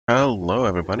Hello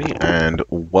everybody and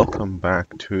welcome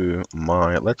back to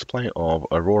my Let's Play of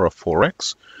Aurora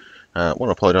 4X. I want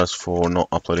to apologize for not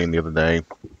uploading the other day,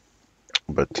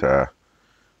 but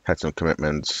had some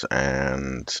commitments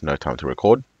and no time to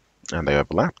record, and they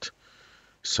overlapped,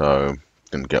 so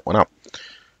didn't get one up.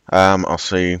 I'll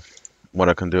see what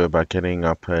I can do about getting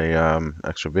up a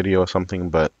extra video or something,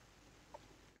 but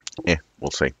yeah,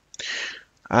 we'll see.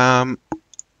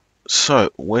 So,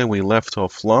 where we left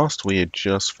off last, we had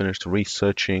just finished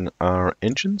researching our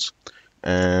engines,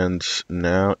 and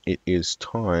now it is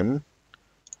time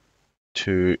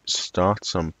to start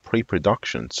some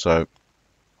pre-production. So,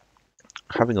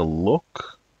 having a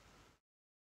look,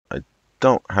 I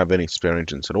don't have any spare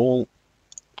engines at all,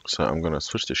 so I'm going to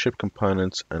switch to ship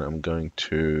components, and I'm going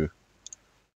to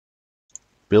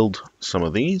build some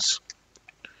of these.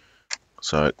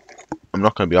 So, I'm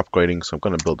not going to be upgrading, so I'm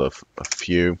going to build a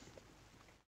few.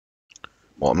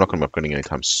 Well, I'm not going to be upgrading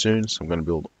anytime soon, so I'm going to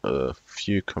build a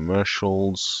few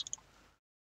commercials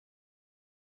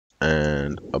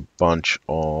and a bunch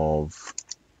of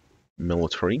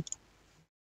military.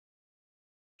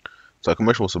 So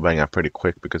commercials are bang out pretty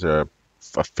quick because they're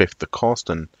a fifth the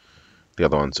cost, and the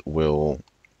other ones will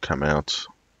come out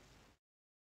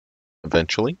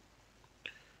eventually.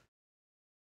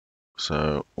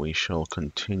 So we shall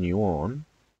continue on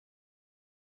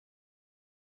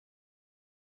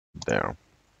there.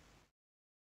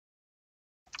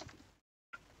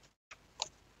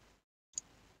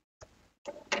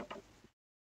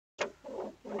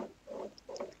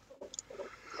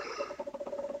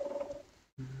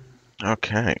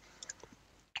 Okay.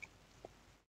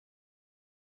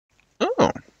 Oh,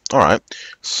 all right.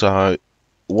 So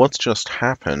what's just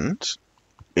happened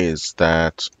is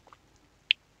that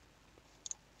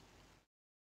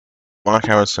Mark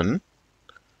Harrison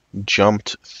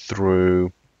jumped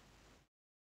through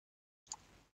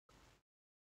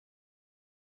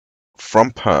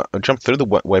the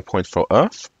waypoint for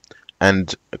Earth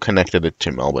and connected it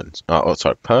to Melbourne.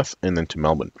 Perth, and then to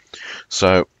Melbourne.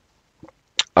 So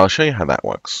I'll show you how that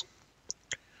works.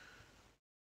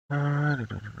 Where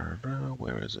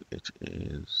is it? It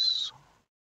is.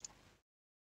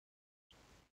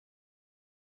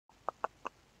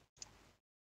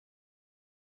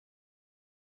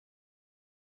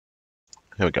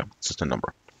 Here we go. System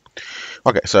number.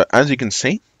 Okay, so as you can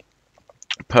see,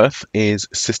 Perth is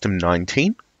system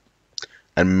 19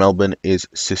 and Melbourne is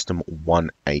system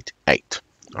 188.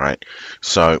 All right.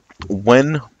 So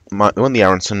when the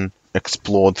Aronson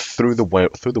explored through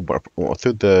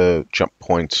the jump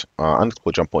point,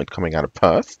 unexplored jump point coming out of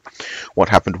Perth, what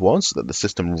happened was that the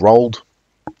system rolled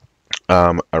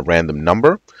a random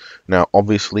number. Now,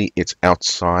 obviously, it's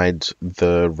outside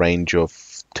the range of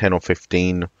 10 or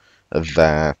 15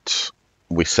 that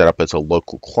we set up as a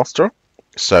local cluster,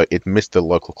 so it missed the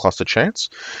local cluster chance,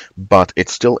 but it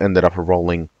still ended up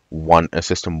rolling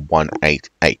system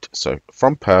 188. So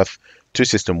from Perth to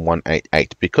system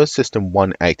 188, because system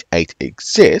 188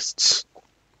 exists,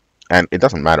 and it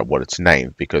doesn't matter what it's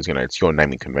named because it's your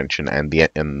naming convention, and the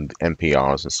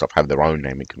NPRs and stuff have their own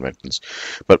naming conventions.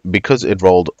 But because it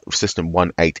rolled system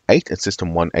 188 and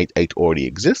system 188 already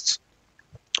exists,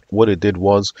 what it did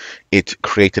was it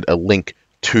created a link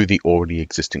to the already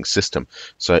existing system.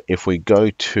 So if we go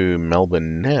to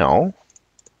Melbourne now,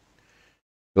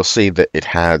 you'll see that it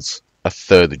has a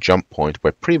third jump point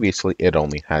where previously it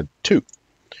only had 2.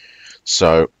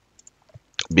 So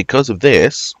because of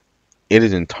this, it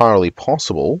is entirely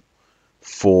possible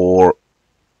for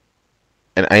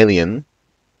an alien,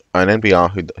 an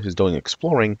NPR who's doing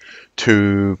exploring,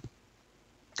 to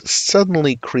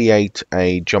suddenly create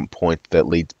a jump point that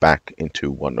leads back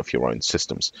into one of your own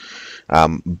systems.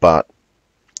 But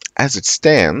as it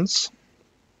stands,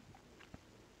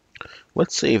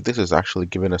 let's see if this has actually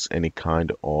given us any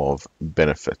kind of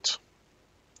benefit.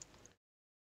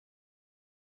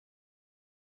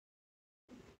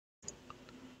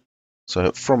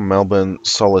 So from Melbourne,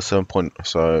 Sol is 7.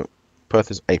 So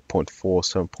Perth is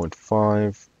 8.4,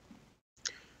 7.5.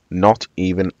 Not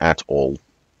even at all.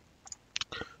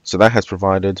 So that has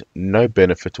provided no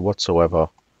benefit whatsoever.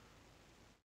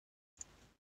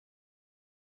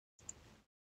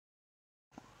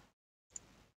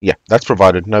 Yeah, that's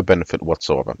provided no benefit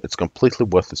whatsoever. It's completely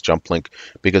worthless jump link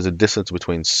because the distance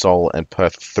between Sol and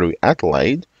Perth through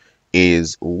Adelaide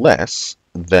is less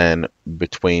than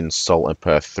between Sol and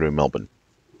Perth through Melbourne.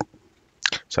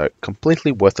 So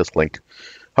completely worthless link.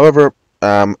 However,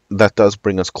 that does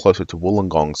bring us closer to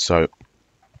Wollongong. So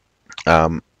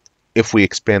if we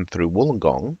expand through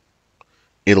Wollongong,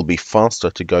 it'll be faster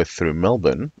to go through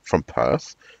Melbourne from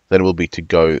Perth than it will be to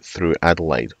go through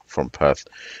Adelaide from Perth.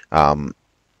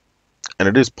 And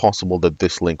it is possible that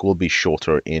this link will be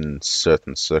shorter in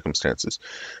certain circumstances.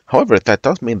 However, that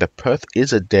does mean that Perth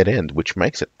is a dead end, which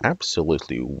makes it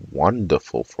absolutely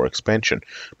wonderful for expansion,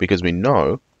 because we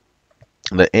know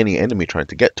that any enemy trying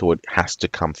to get to it has to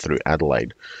come through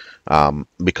Adelaide.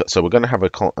 So we're going to have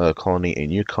a colony in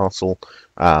Newcastle,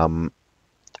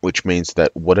 which means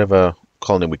that whatever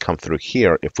colony we come through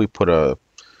here,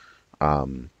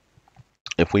 um,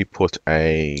 if we put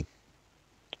a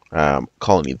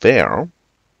colony there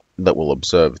that will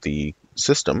observe the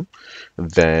system,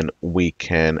 then we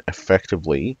can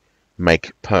effectively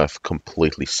make Perth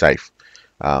completely safe.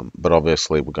 But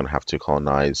obviously, we're going to have to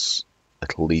colonize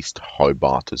at least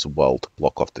Hobart as well to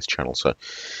block off this channel. So,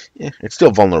 yeah, it's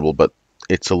still vulnerable, but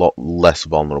it's a lot less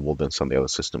vulnerable than some of the other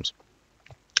systems,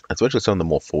 especially some of the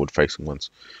more forward-facing ones.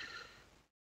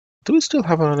 Do we still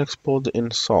have an unexplored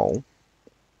in Sol?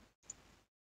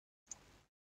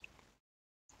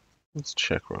 Let's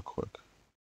check real quick.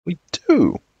 We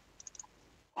do!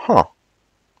 Huh.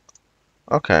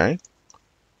 Okay.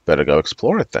 Better go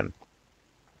explore it then.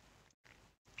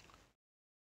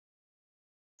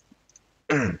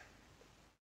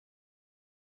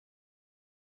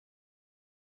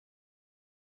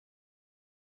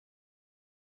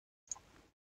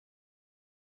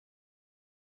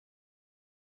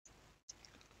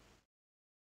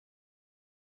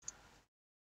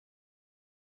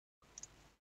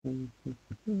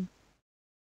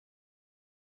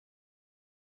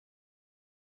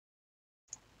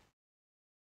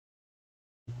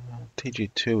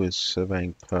 TG2 is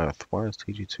surveying Perth. Why is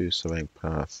TG2 surveying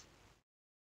Perth?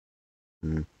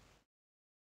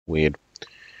 Weird.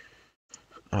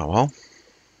 Oh well.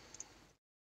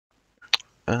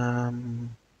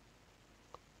 And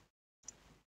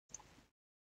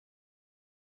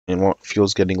what?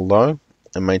 Fuel's getting low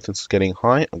and maintenance is getting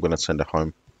high. I'm going to send it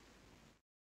home.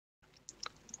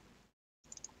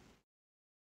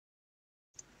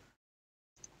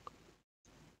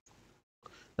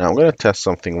 Now I'm going to test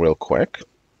something real quick,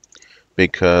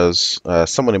 because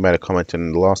somebody made a comment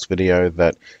in the last video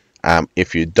that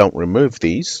if you don't remove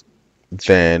these,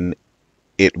 then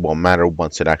it will matter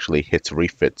once it actually hits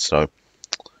refit. So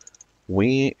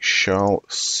we shall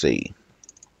see.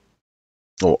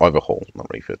 Or overhaul, not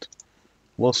refit.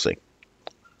 We'll see.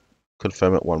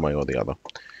 Confirm it one way or the other.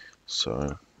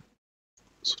 So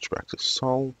switch back to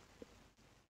Sol.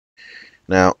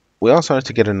 Now, we also need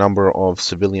to get a number of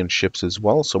civilian ships as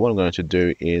well. So what I'm going to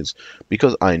do is,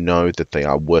 because I know that they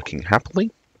are working happily,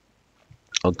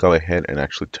 I'll go ahead and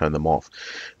actually turn them off.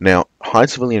 Now, hide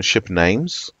civilian ship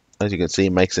names, as you can see,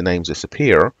 makes the names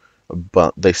disappear,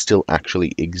 but they still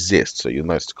actually exist. So you'll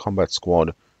notice the combat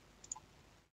squad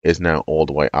is now all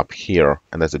the way up here,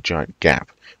 and there's a giant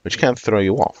gap, which can throw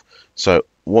you off. So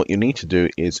what you need to do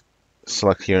is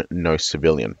select here, no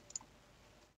civilian.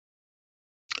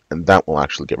 And that will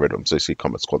actually get rid of them. So you see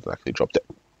combat squad actually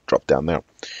drop down there.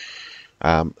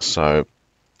 So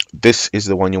this is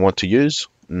the one you want to use,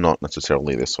 not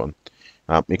necessarily this one.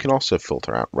 You can also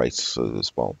filter out races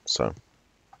as well. So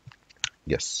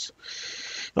yes.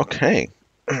 Okay,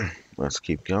 let's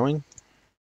keep going.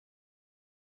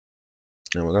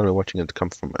 And we're going to be watching it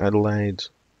come from Adelaide.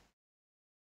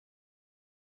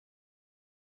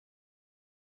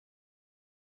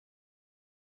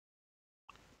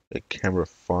 Camera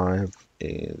 5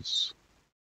 is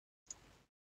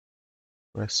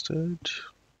rested.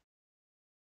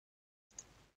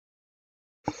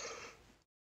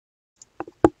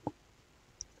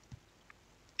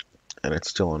 And it's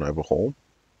still on overhaul.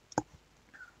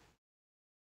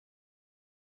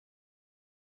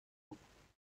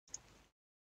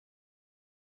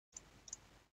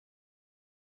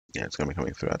 Yeah, it's going to be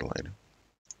coming through Adelaide.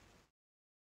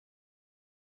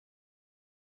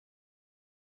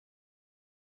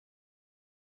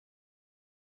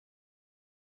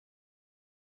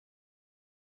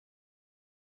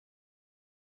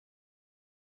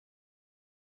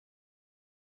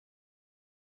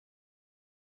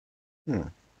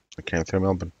 It came through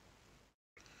Melbourne.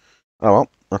 Oh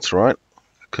well, that's right.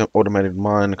 Automated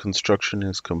mine construction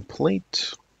is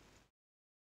complete.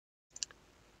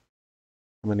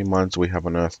 How many mines do we have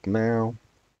on Earth now?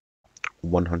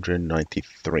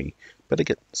 193. Better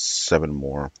get 7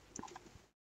 more.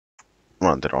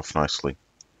 Round it off nicely.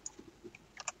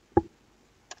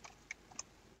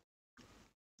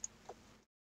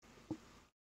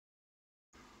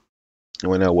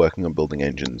 And we're now working on building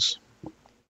engines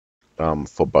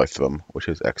for both of them, which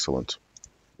is excellent.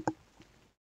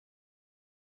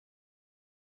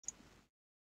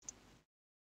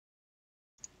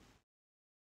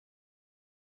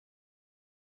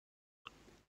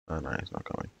 Oh no, he's not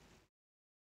going.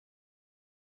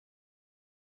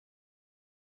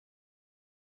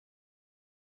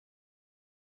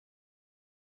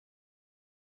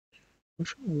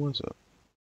 Which one was it?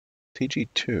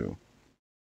 TG2.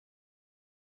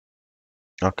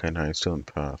 Okay, no, he's still in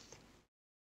Perth.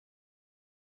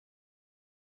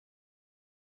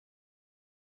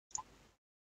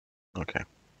 Okay.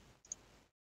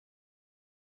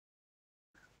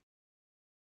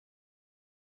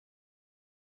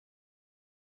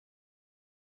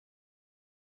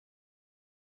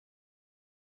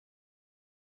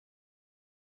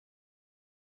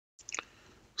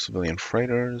 Civilian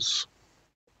freighters.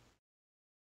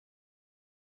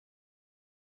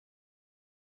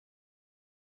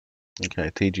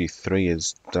 Okay, TG3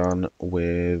 is done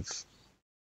with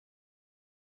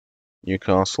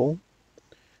Newcastle.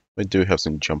 We do have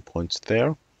some jump points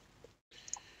there.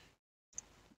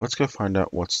 Let's go find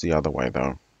out what's the other way,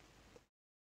 though.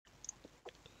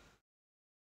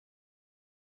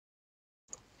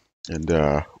 And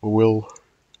we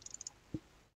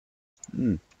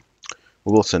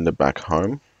will send it back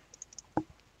home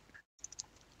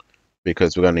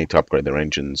because we're going to need to upgrade their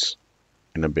engines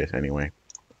in a bit anyway.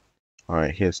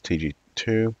 Alright, here's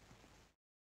TG2.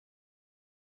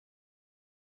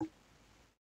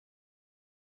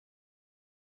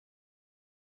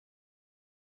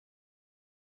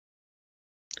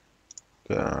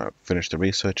 Finish the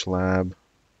research lab.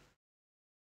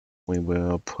 We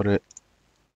will put it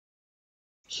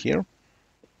here.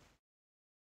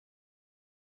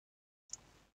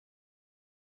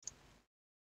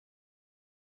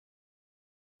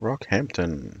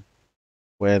 Rockhampton,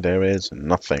 where there is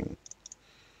nothing.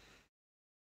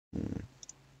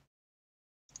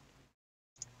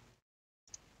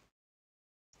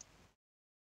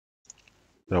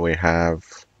 So we have...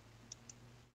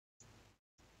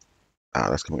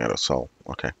 that's coming out of Seoul.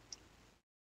 Okay.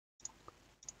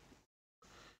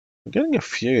 We're getting a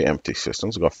few empty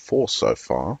systems. We've got 4 so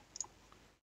far,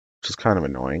 which is kind of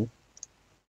annoying.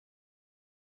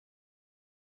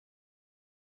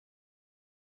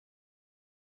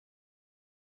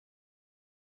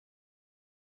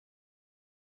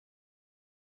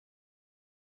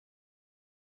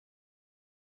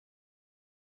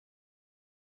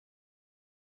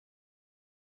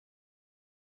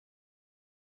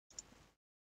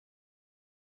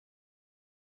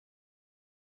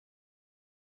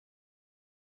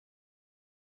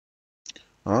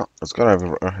 Oh, it's got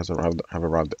to have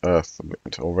arrived at Earth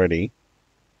already.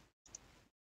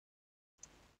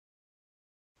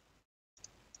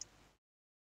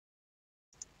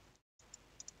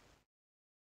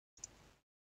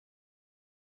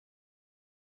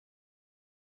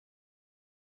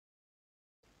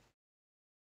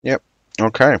 Yep.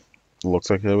 Okay. Looks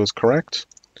like it was correct.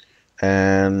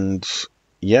 And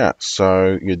yeah,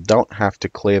 so you don't have to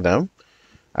clear them,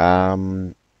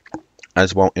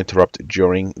 as won't interrupt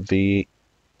during the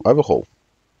overhaul.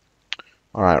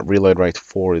 Alright, reload rate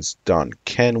 4 is done.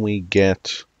 Can we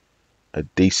get a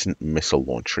decent missile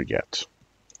launcher yet?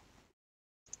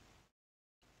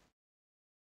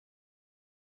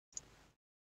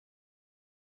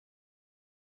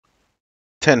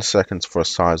 "10 seconds for a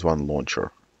size 1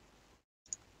 launcher."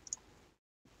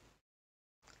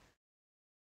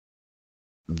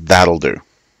 That'll do.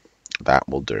 That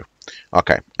will do.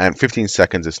 Okay, and 15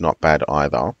 seconds is not bad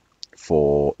either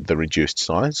for the reduced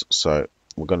size, so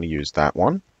we're going to use that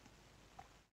one.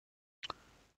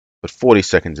 But 40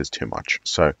 seconds is too much,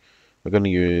 so we're going to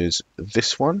use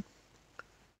this one.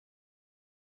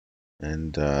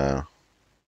 And there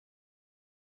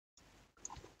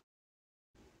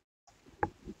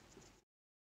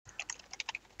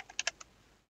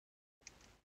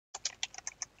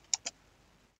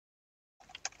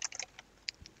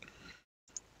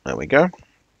we go.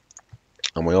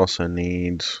 And we also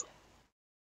need...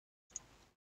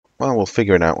 Well, we'll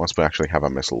figure it out once we actually have our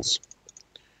missiles.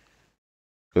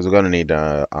 Because we're going to need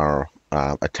our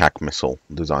attack missile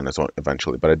designers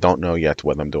eventually. But I don't know yet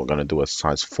whether I'm going to do a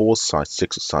size 4, size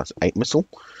 6, or size 8 missile.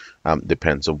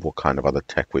 Depends on what kind of other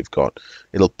tech we've got.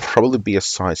 It'll probably be a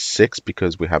size 6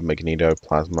 because we have magneto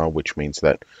plasma, which means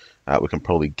that we can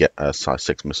probably get a size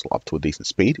 6 missile up to a decent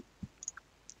speed.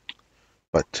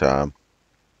 But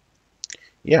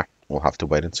yeah, we'll have to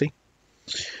wait and see.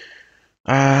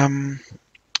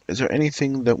 Is there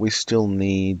anything that we still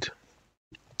need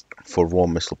for raw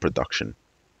missile production?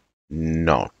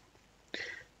 No.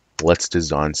 Let's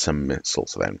design some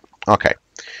missiles then. Okay,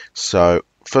 so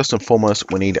first and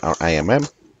foremost, we need our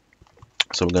AMM.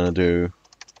 So we're going to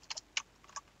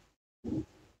do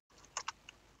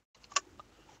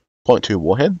 0.2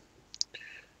 warhead.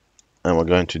 And we're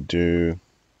going to do...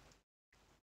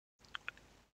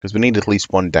 Because we need at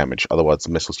least 1 damage, otherwise the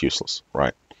missile's useless,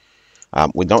 right?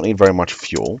 We don't need very much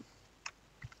fuel.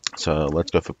 So let's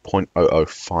go for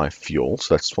 0.005 fuel.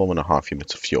 So that's 12.5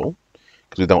 units of fuel,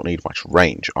 because we don't need much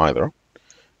range either.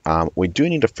 We do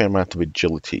need a fair amount of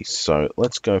agility, so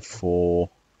let's go for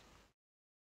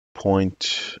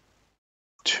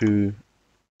 0.2.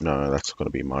 No, that's not going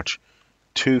to be much.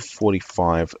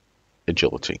 245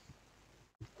 agility.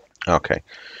 Okay,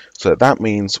 so that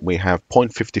means we have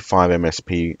 0.55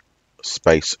 MSP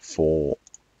space for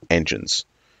engines.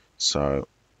 So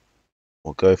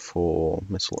we'll go for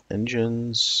missile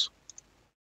engines.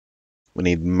 We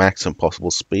need maximum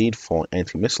possible speed for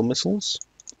anti-missile missiles.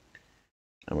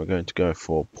 And we're going to go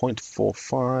for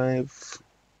 0.45.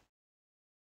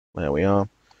 There we are.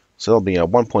 So there'll be a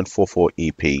 1.44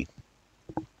 EP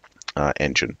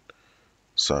engine.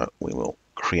 So we will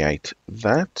create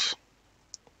that.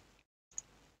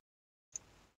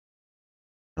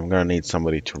 I'm going to need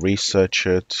somebody to research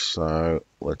it. So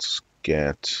let's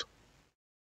get...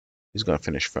 Who's going to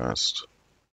finish first?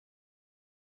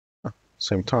 Oh,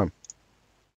 same time.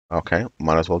 Okay,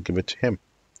 might as well give it to him.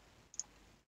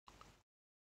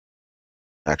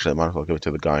 Actually, I might as well give it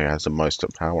to the guy who has the most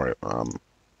power.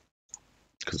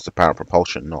 Because it's a power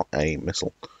propulsion, not a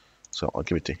missile. So I'll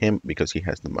give it to him because he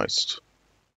has the most.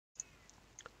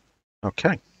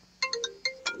 Okay.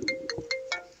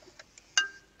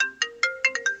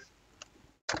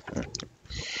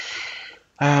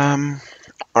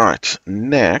 Alright,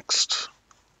 next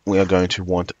we are going to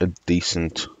want a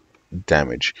decent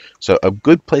damage. So a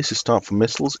good place to start for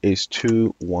missiles is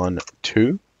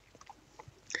 212.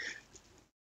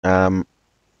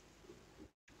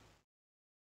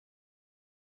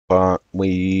 But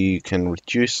we can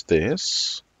reduce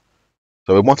this.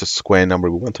 So we want a square number,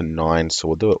 we want a 9, so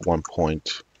we'll do it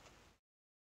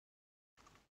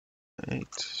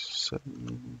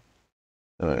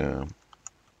 1.87.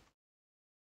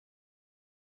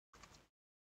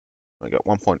 I got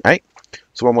 1.8.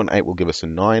 So 1.8 will give us a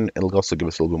 9. It'll also give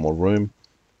us a little bit more room.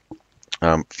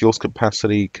 Fuel's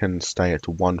capacity can stay at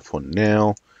 1 for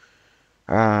now.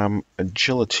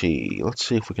 Agility. Let's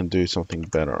see if we can do something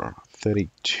better.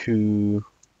 32.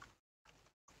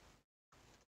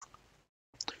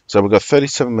 So we've got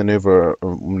 37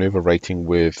 maneuver rating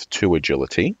with 2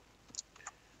 agility.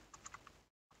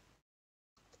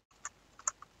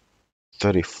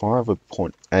 35 with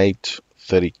 0.8.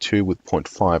 32 with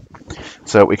 0.5.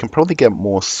 So we can probably get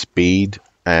more speed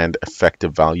and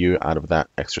effective value out of that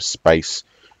extra space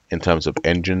in terms of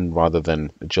engine rather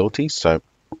than agility. So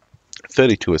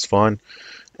 32 is fine.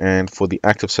 And for the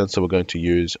active sensor, we're going to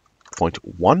use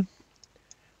 0.1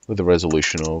 with a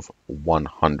resolution of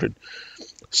 100.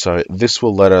 So this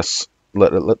will let us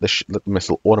let the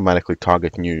missile automatically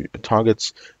target new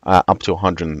targets up to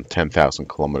 110,000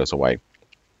 kilometers away,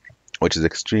 which is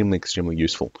extremely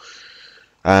useful.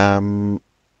 Yeah,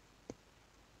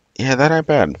 that ain't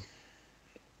bad.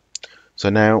 So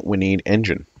now we need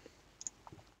engine.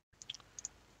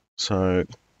 So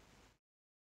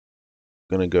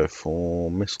gonna go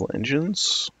for missile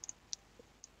engines.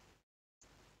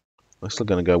 We're still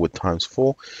gonna go with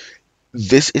 ×4.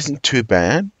 This isn't too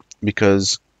bad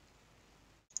because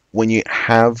when you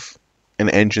have an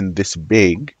engine this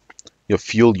big, your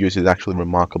fuel use is actually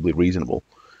remarkably reasonable.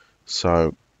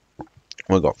 So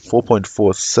we've got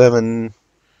 4.47,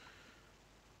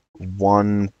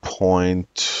 1.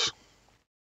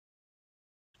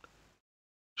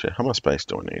 Shit, how much space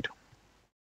do I need?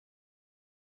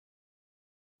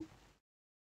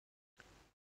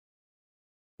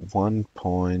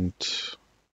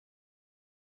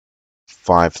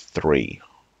 1.53.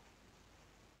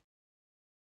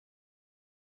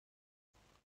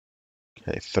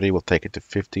 Okay, 3 will take it to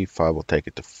 50, 5 will take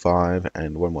it to 5,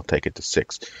 and 1 will take it to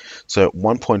 6. So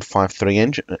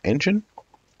 1.53 engine,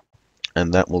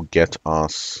 and that will get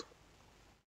us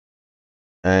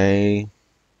a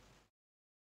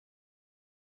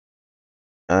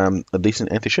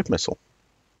decent anti-ship missile.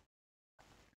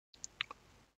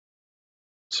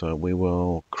 So we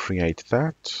will create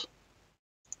that.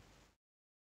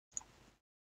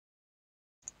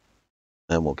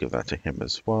 And we'll give that to him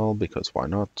as well, because why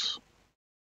not?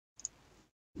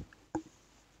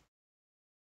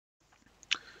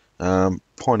 Um,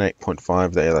 0.8,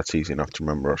 0.5 there, that's easy enough to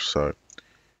remember, so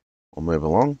we'll move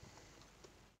along.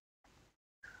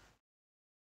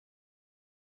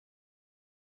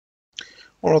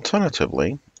 Or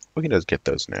alternatively, we can just get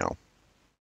those now.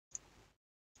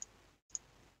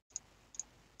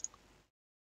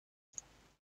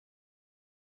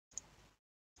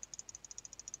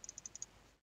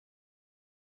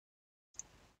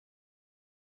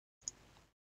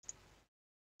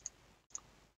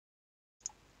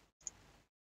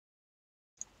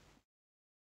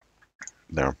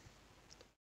 There.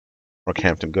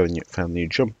 Rockhampton found a new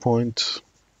jump point.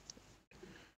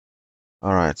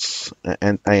 Alright,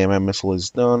 and AMM missile is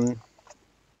done.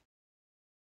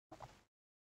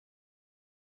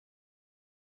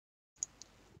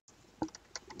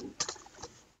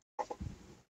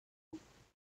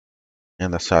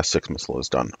 And the SAS-6 missile is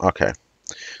done. Okay,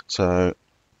 so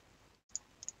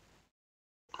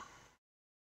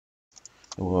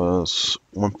it was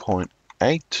 1.8,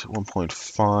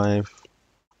 1.5,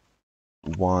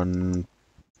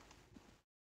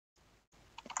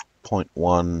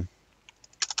 1.1,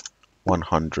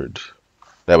 100.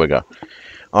 There we go.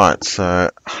 Alright,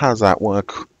 so how does that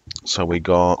work? So we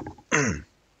got...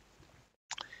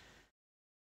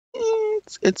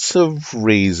 it's a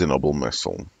reasonable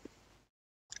missile.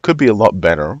 Could be a lot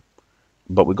better,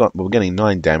 but we're getting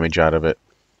 9 damage out of it.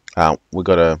 We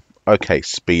got a okay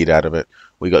speed out of it.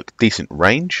 We got decent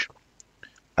range,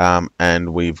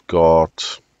 and we've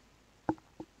got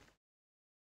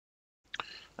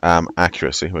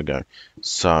accuracy. Here we go.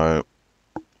 So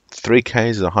 3K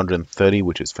is 130,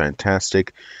 which is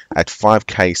fantastic. At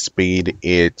 5K speed,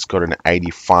 it's got an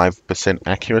 85%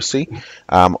 accuracy.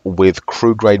 With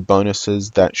crew grade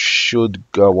bonuses, that should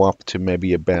go up to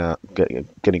maybe about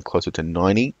getting closer to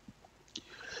 90.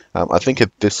 I think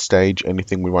at this stage,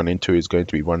 anything we run into is going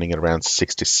to be running at around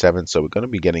 67, so we're going to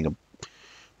be getting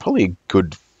probably a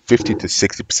good 50 to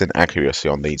 60% accuracy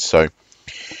on these. So,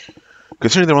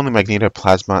 considering they're only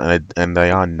magnetoplasma and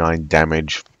they are 9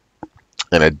 damage,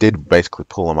 and I did basically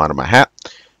pull them out of my hat,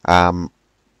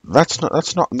 that's not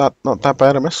that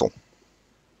bad a missile.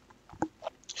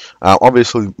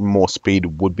 Obviously, more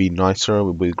speed would be nicer. It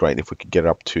would be great if we could get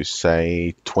up to,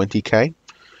 say, 20k.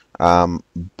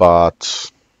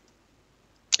 But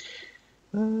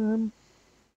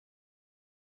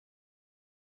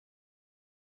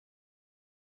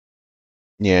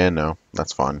yeah, no,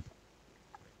 that's fine.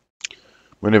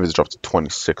 Maneuvers dropped to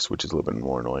 26, which is a little bit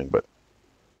more annoying, but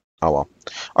oh well.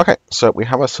 Okay, so we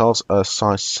have ourselves a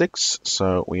size 6,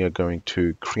 so we are going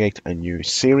to create a new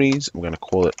series. We're going to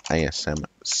call it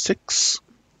ASM6.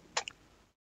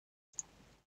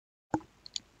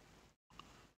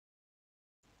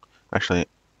 Actually,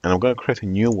 and I'm going to create a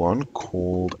new one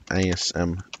called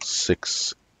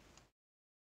ASM6.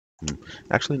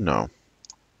 Actually, no.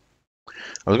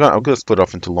 I'm going to split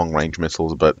off into long-range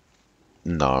missiles, but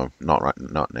no, not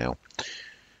now.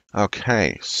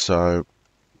 Okay, so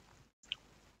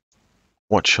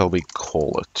what shall we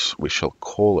call it? We shall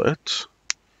call it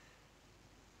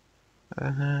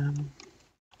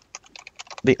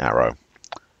the Arrow,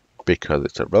 because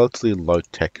it's a relatively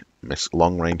low-tech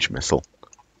long-range missile.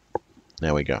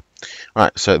 There we go.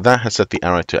 Alright, so that has set the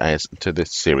Arrow to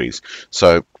this series.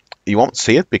 So you won't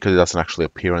see it because it doesn't actually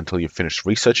appear until you finish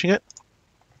researching it.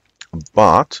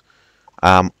 But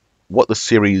what the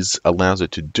series allows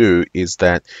it to do is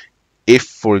that if,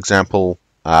 for example,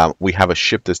 we have a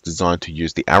ship that's designed to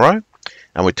use the Arrow,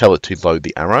 and we tell it to load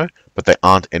the Arrow, but there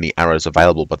aren't any arrows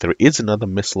available, but there is another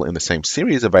missile in the same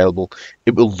series available,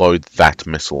 it will load that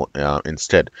missile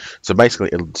instead. So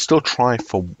basically, it'll still try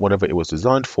for whatever it was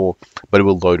designed for, but it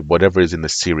will load whatever is in the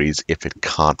series if it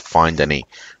can't find any,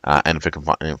 and if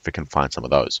it can find some of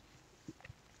those.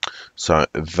 So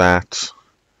that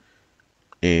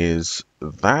is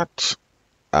that.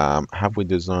 Have we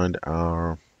designed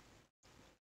our...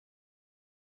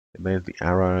 There's the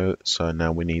Arrow, so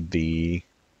now we need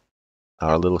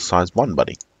our little size 1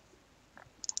 buddy.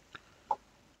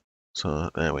 So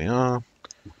there we are.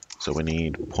 So we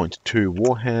need 0.2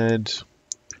 warhead,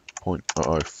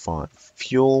 0.005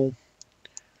 fuel.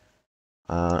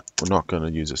 We're not going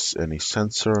to use any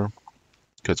sensor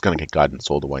because it's going to get guidance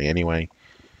all the way anyway.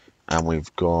 And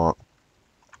we've got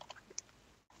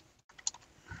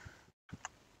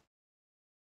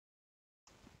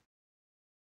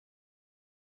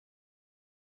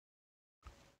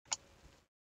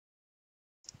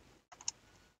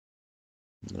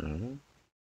no.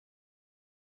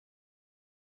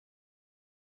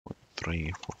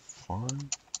 3, 4, 5.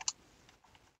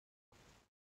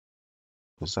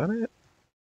 Was that it?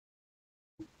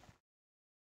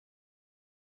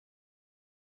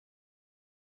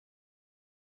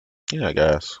 Yeah, I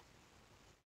guess.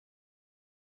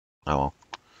 Oh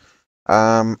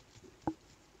well.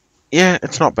 Yeah,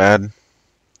 it's not bad.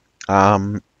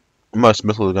 Most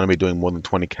missiles are going to be doing more than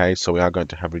 20k, so we are going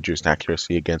to have reduced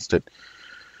accuracy against it.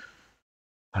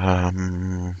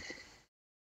 And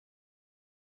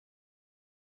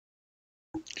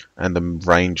the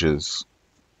range is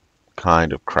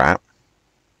kind of crap.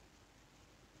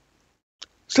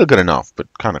 Still good enough, but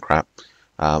kind of crap.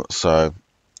 So,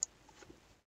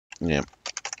 yeah,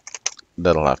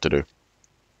 that'll have to do.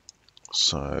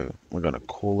 So we're going to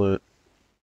call it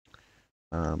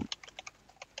AM1.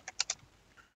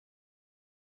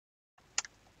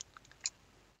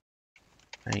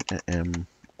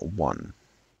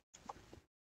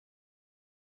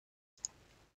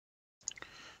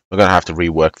 We're going to have to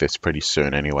rework this pretty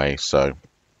soon anyway, so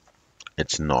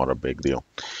it's not a big deal.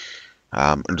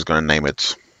 I'm just going to name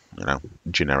it,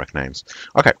 generic names.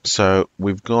 Okay, so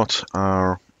we've got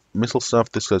our missile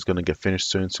stuff. This guy's going to get finished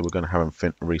soon, so we're going to have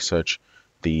him research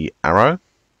the arrow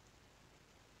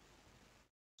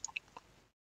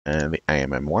and the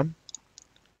AMM1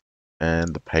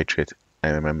 and the Patriot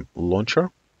AMM launcher.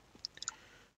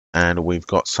 And we've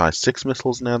got size 6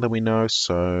 missiles now that we know,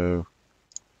 so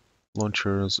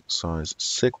launchers size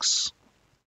 6.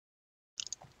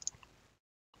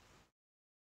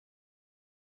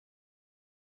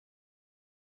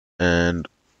 And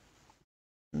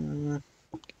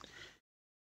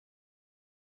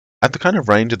at the kind of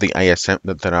range of the ASM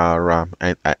that our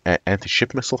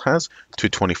anti-ship missile has,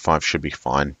 225 should be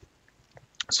fine.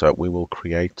 So we will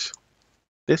create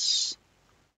this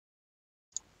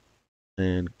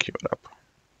and queue it up.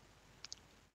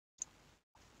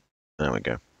 There we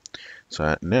go.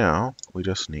 So now we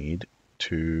just need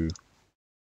to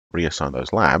reassign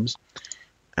those labs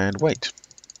and wait.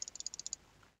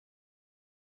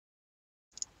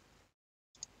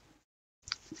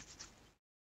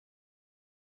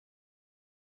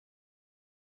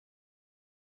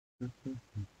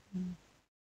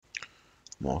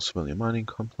 More civilian mining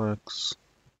complex.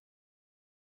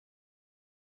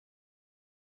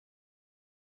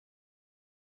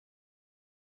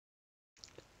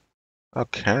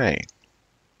 Okay.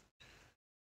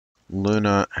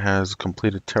 Luna has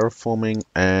completed terraforming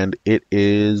and it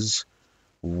is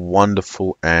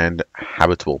wonderful and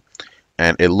habitable.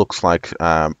 And it looks like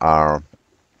our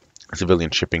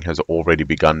civilian shipping has already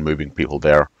begun moving people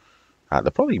there. They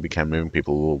probably began moving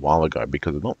people a little while ago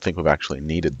because I don't think we've actually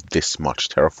needed this much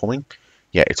terraforming.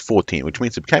 Yeah, it's 14, which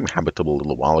means it became habitable a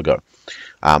little while ago.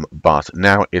 But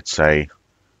now it's a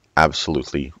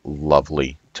absolutely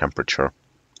lovely temperature.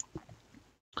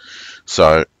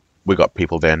 So we got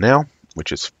people there now,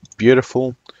 which is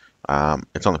beautiful.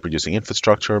 It's only producing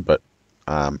infrastructure, but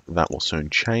that will soon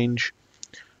change.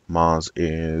 Mars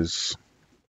is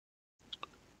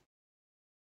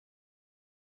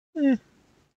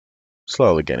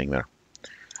slowly getting there.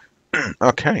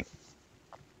 Okay.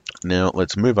 Now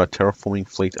let's move our terraforming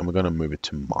fleet and we're going to move it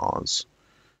to Mars.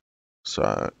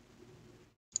 So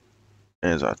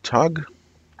there's our tug.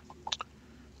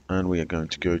 And we are going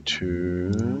to go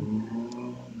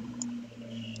to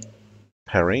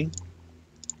Perry.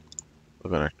 We're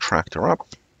going to tractor up.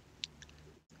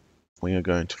 We are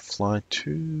going to fly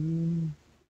to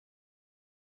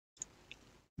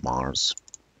Mars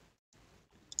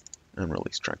and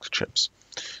release tractor chips.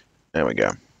 There we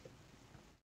go.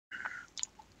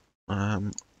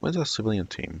 Where's our civilian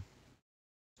team?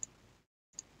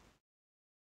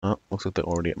 Oh, looks like they're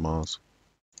already at Mars.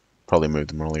 Probably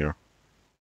moved them earlier.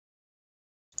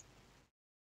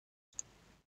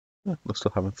 Yeah, they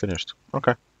still haven't finished.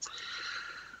 Okay.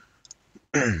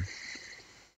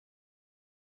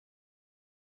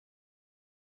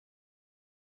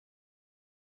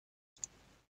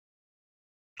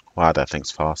 Wow, that thing's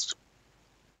fast.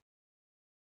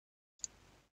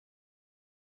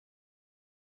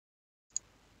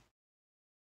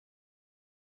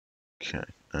 Okay,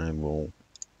 and we'll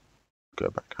go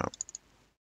back home.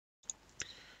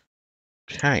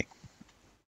 Okay.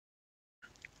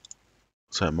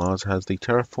 So Mars has the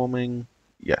terraforming.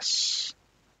 Yes.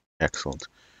 Excellent.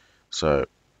 So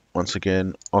once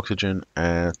again, oxygen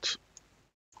at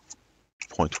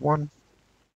 0.1.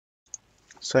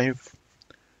 Save.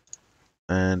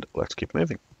 And let's keep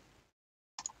moving.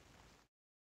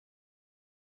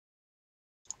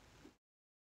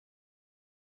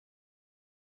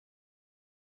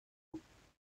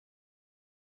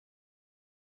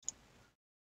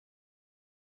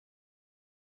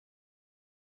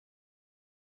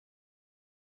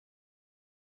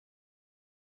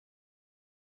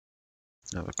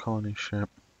 Another colony ship.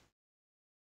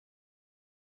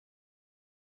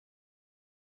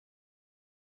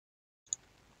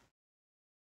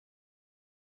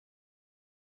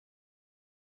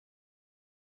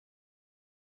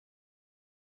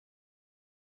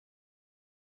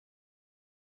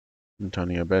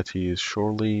 Antonio Betty is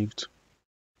shore-leaved.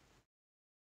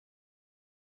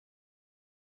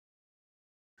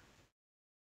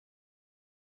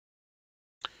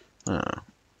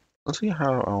 Let's see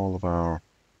how all of our...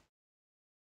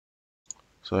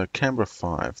 So Canberra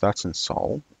 5, that's in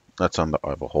Seoul. That's under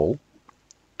overhaul.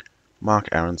 Mark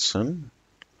Aronson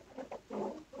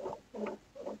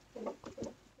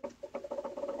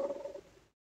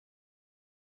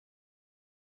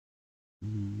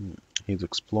He's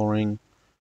exploring.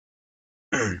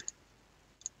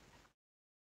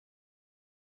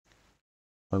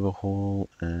 Overhaul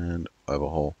and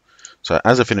overhaul. So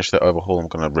as I finish the overhaul, I'm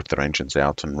going to rip their engines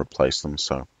out and replace them,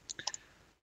 so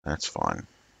that's fine.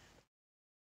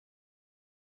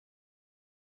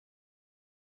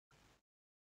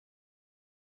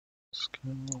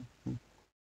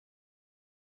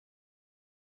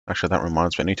 Actually, that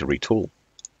reminds me, I need to retool.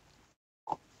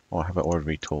 Or have I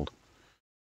already retooled?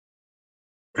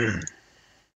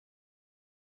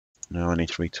 No, I need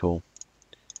to retool.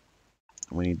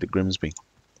 We need the Grimsby.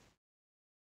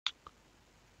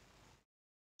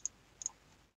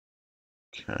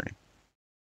 Okay.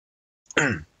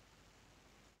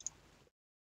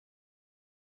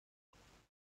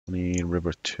 Need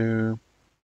River 2.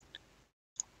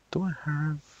 Do I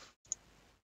have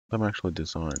them actually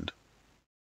designed?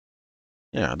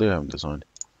 Yeah, I do have them designed.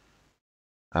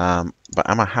 But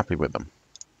am I happy with them?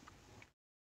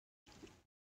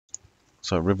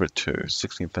 So River 2,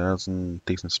 16,000,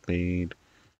 decent speed.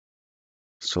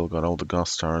 Still got all the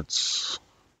gas starts.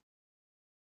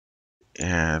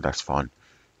 Yeah, that's fine.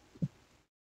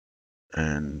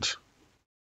 And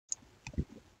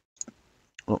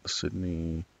oh,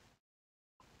 Sydney.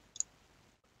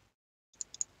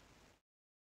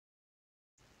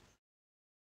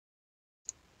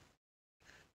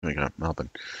 There we go, Melbourne.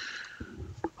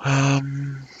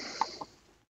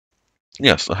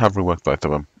 Yes, I have reworked both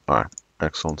of them. Alright,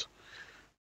 excellent.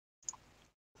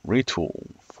 Retool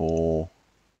for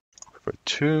River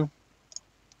 2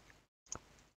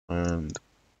 and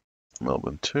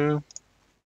Melbourne 2.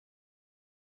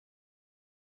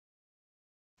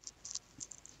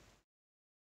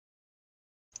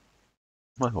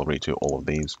 Might as well retool all of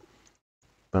these.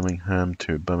 Birmingham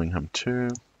to Birmingham 2.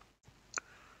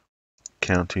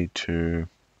 County to...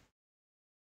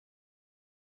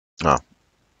 Oh,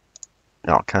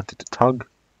 County to Tug.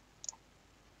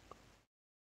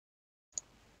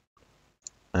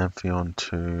 Amphion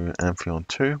to Amphion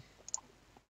 2.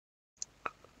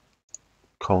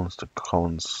 Collins to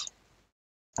Collins.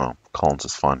 Oh, Collins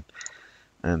is fine.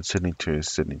 And Sydney to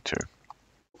Sydney 2.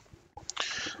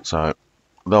 So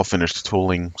they'll finish the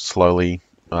tooling slowly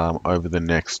over the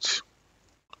next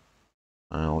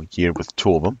year with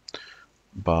 2 of them.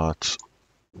 But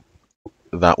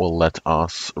that will let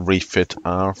us refit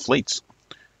our fleets.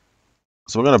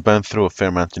 So we're going to burn through a fair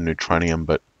amount of neutronium,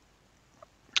 but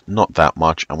not that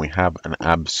much, and we have an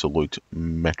absolute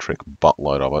metric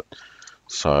buttload of it.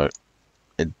 So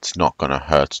it's not going to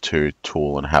hurt to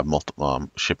tool and have multiple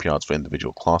shipyards for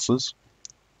individual classes.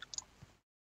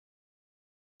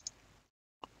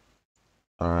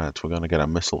 Alright, we're going to get a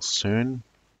missile soon.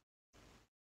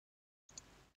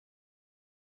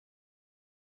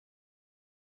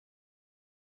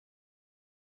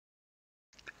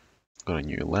 Got a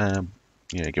new lab.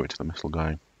 Yeah, give it to the missile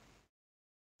guy.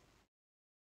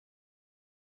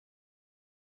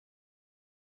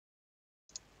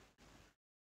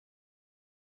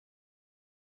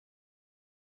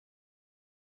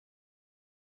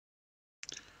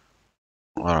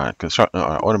 Alright,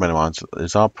 automated mines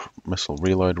is up. Missile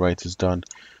reload rate is done.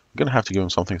 I'm going to have to give him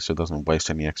something so it doesn't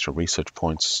waste any extra research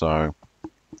points, so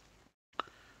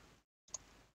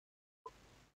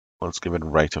let's give it a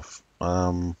rate of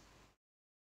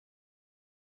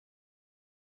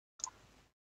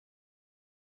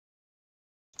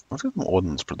let's give them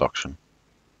ordnance production,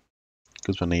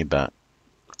 because we need that.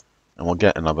 And we'll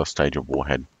get another stage of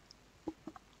warhead.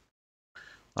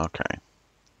 Okay.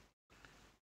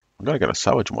 I'm going to get a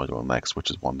salvage module next,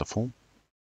 which is wonderful.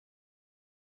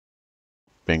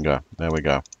 Bingo. There we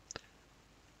go.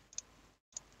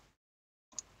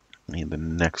 Need the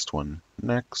next one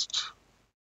next.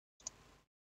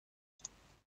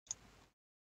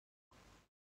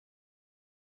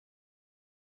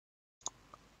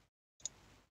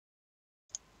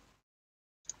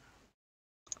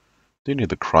 Do need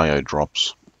the cryo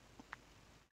drops.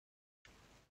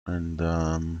 And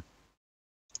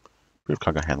brief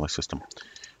cargo handling system.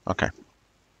 Okay.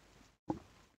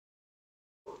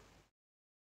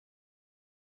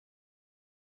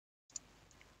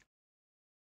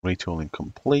 Retooling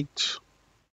complete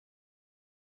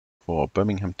for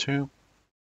Birmingham 2.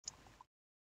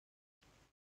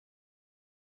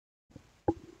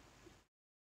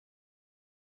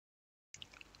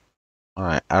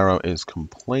 Alright, Arrow is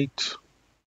complete.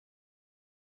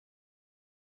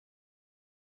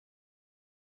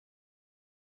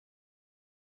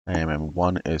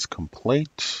 AMM1 is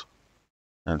complete.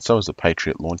 And so is the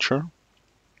Patriot launcher.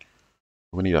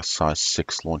 We need a size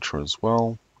 6 launcher as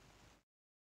well.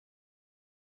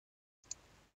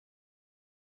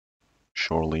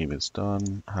 Shore leave is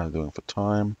done. How are you doing for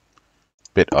time?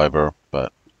 Bit over,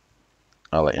 but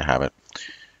I'll let you have it.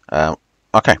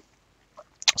 Okay,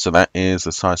 so that is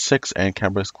the size 6 and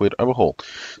Canberra Squid overhaul.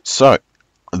 So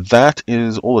that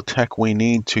is all the tech we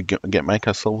need to make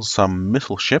ourselves some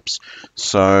missile ships.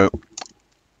 So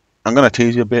I'm going to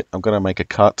tease you a bit. I'm going to make a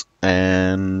cut,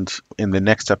 and in the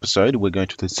next episode, we're going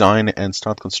to design and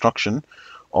start construction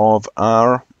of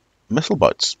our missile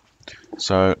boats.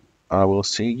 So I will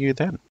see you then.